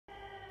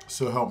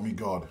So help me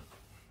God,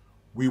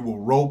 we will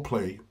role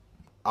play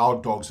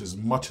our dogs as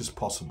much as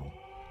possible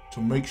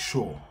to make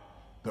sure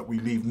that we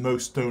leave no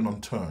stone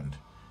unturned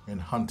in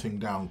hunting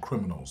down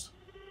criminals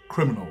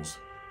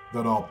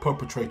that are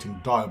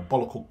perpetrating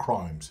diabolical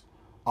crimes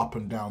up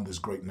and down this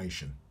great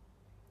nation.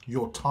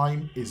 Your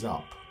time is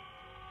up.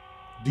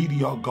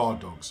 DDR guard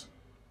dogs,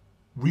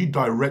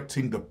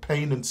 redirecting the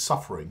pain and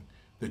suffering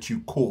that you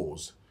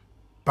cause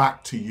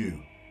back to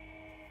you.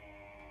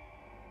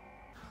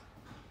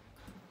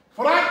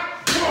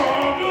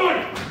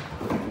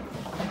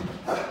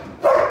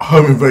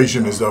 Home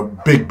invasion is a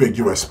big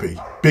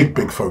USP,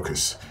 big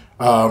focus.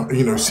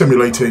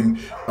 Simulating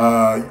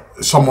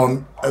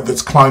someone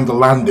that's climbed the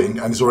landing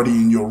and is already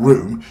in your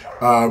room,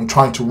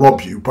 trying to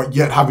rob you, but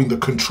yet having the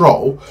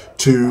control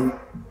to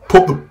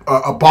put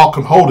a bark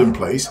and hold in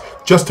place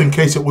just in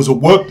case it was a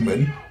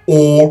workman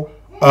or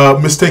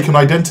mistaken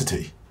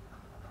identity.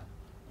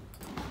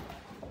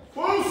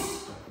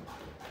 Close!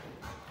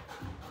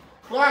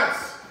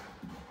 Class!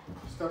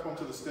 Step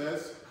onto the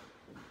stairs.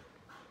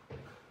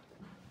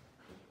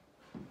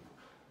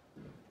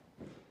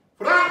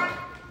 Good.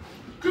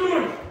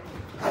 Good.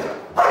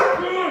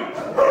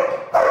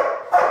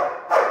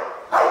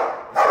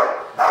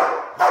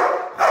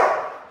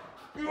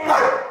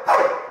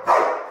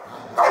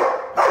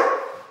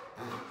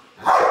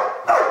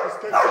 Let's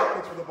take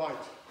backwards for the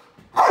bite.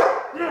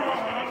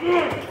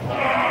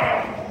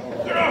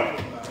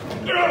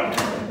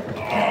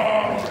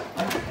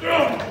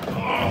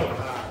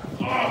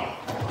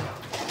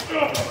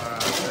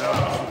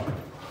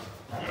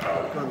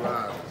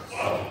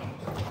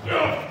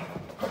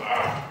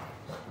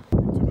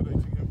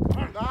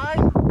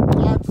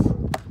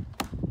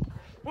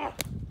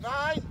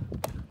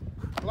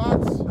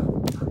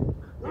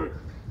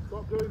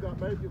 Stop doing that,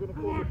 mate. You're going to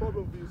cause a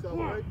problem for yourself,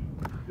 mate.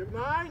 Give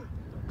 9.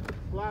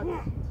 Flats.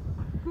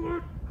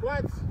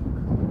 Flats.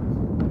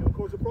 You're going to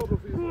cause a problem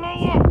for yourself.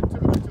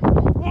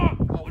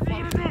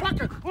 Intimidating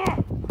the dog.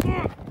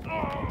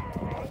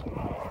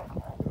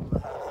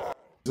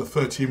 A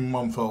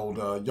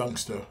 13-month-old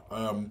youngster.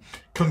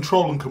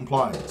 Control and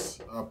compliance.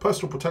 A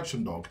personal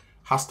protection dog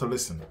has to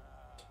listen.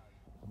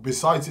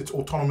 Besides its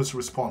autonomous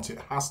response, it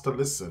has to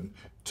listen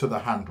to the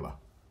handler.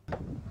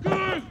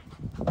 Good.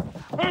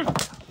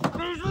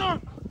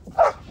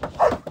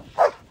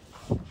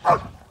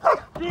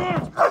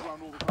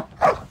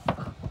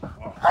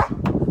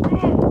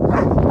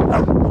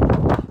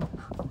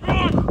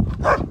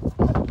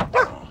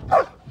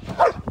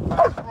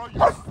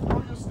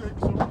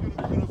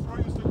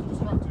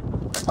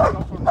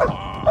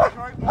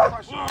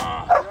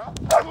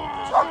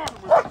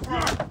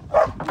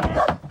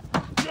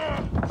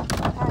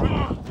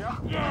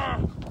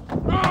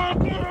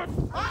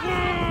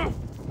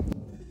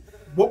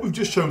 What we've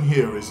just shown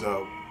here is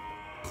a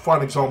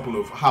fine example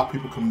of how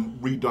people can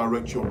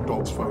redirect your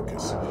dog's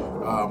focus.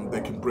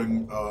 They can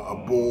bring a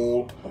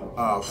ball,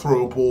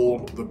 throw a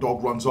ball, the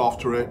dog runs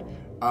after it,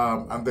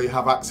 and they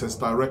have access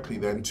directly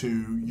then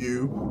to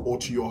you or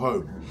to your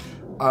home.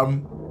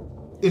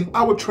 In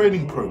our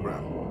training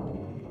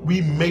program,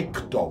 we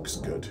make dogs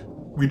good.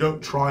 We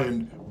don't try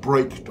and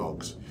break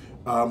dogs.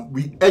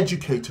 We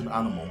educate an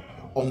animal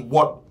on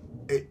what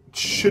it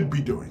should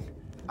be doing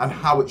and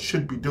how it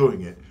should be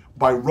doing it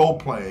by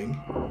role-playing,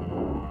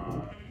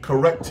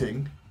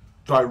 correcting,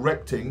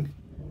 directing,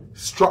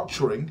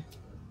 structuring,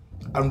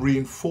 and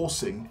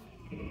reinforcing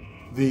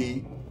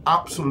the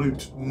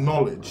absolute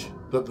knowledge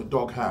that the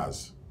dog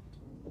has.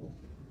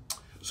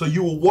 So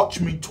you will watch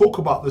me talk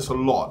about this a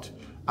lot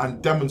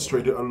and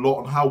demonstrate it a lot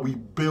on how we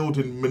build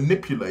and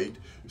manipulate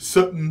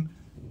certain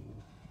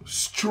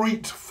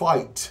street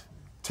fight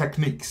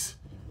techniques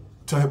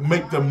to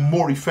make them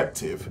more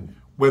effective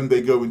when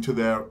they go into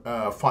their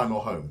final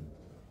home.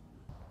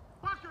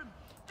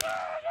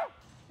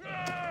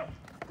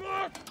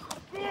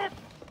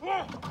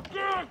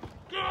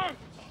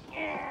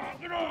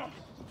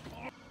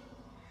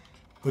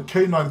 The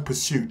canine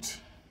pursuit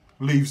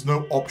leaves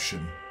no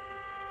option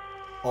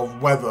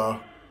of whether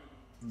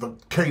the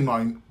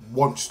canine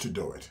wants to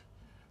do it.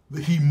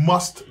 He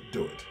must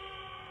do it.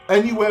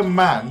 Anywhere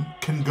man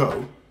can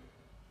go,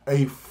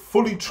 a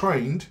fully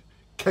trained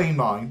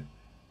canine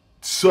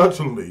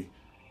certainly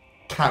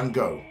can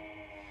go.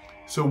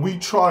 So we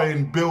try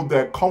and build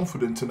their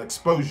confidence and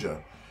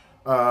exposure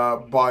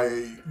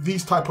by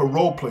these type of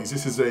role plays.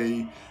 This is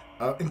a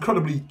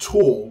incredibly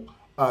tall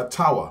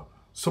tower.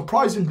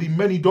 Surprisingly,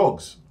 many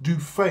dogs do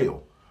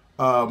fail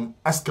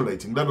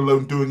escalating, let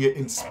alone doing it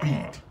in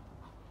speed.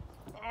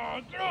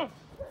 I'm going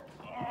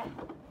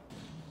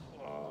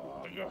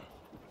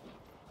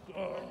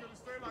to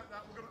stay like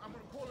that. I'm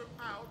going to pull him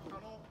out, and I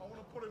want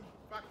to pull him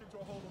back into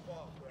a hold and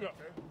bar. Yeah.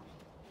 Okay?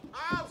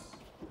 House!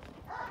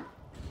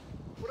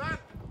 Put on!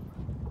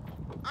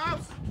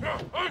 House!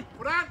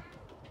 Put on!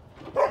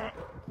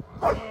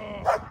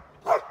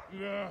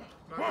 Yeah.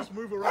 Now just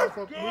move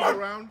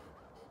around.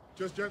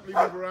 Just gently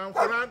move around.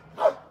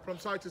 From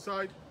side to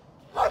side.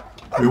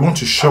 We want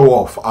to show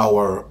off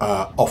our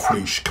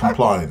off-leash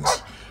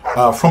compliance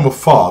from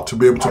afar, to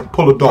be able to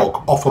pull a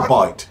dog off a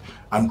bite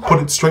and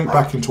put it straight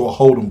back into a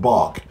hold and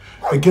bark,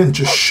 again,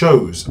 just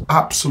shows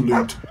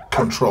absolute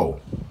control.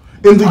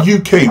 In the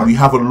UK, we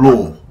have a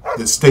law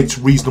that states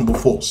reasonable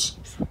force.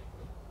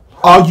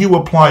 Are you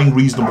applying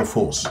reasonable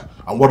force?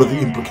 And what are the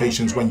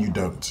implications when you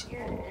don't?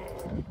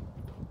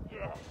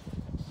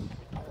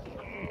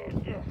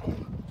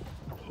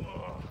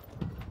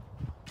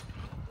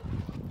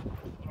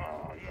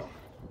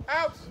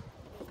 Out!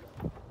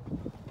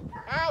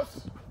 Out!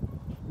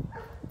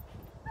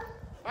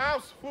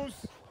 Out!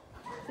 Fuß!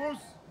 Fuß!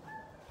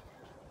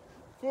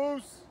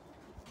 Fuß!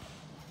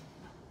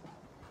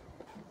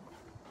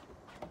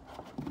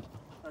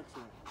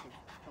 Excellent.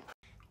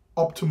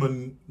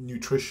 Optimum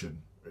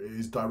nutrition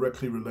is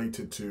directly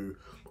related to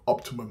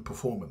optimum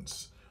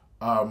performance.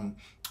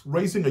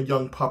 Raising a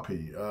young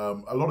puppy,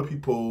 a lot of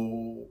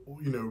people,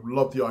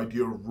 love the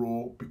idea of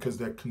raw because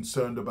they're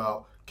concerned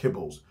about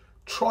kibbles.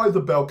 Try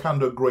the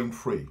Belcando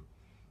grain-free.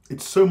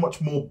 It's so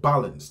much more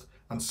balanced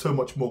and so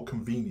much more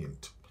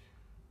convenient.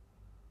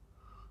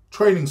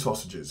 Training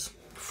sausages,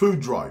 food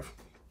drive.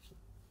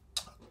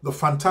 The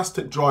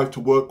fantastic drive to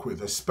work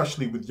with,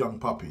 especially with young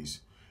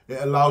puppies.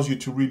 It allows you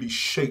to really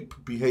shape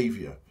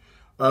behavior.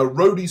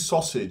 Rodi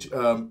sausage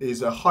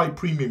is a high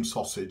premium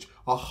sausage,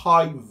 a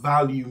high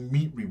value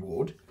meat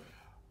reward.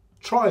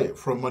 Try it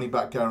for a money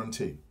back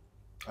guarantee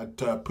at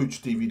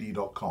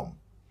poochdvd.com.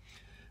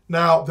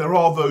 Now, there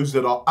are those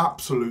that are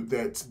absolute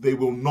that they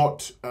will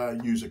not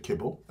use a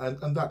kibble,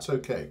 and that's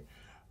okay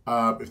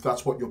if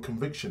that's what your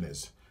conviction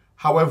is.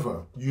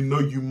 However,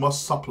 you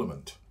must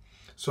supplement.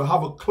 So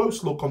have a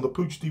close look on the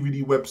Pooch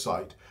DVD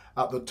website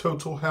at the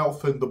Total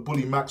Health and the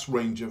Bully Max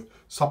range of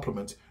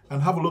supplements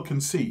and have a look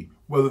and see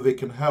whether they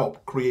can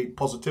help create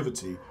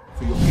positivity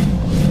for your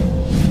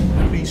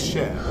people. Please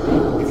share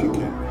if you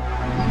can.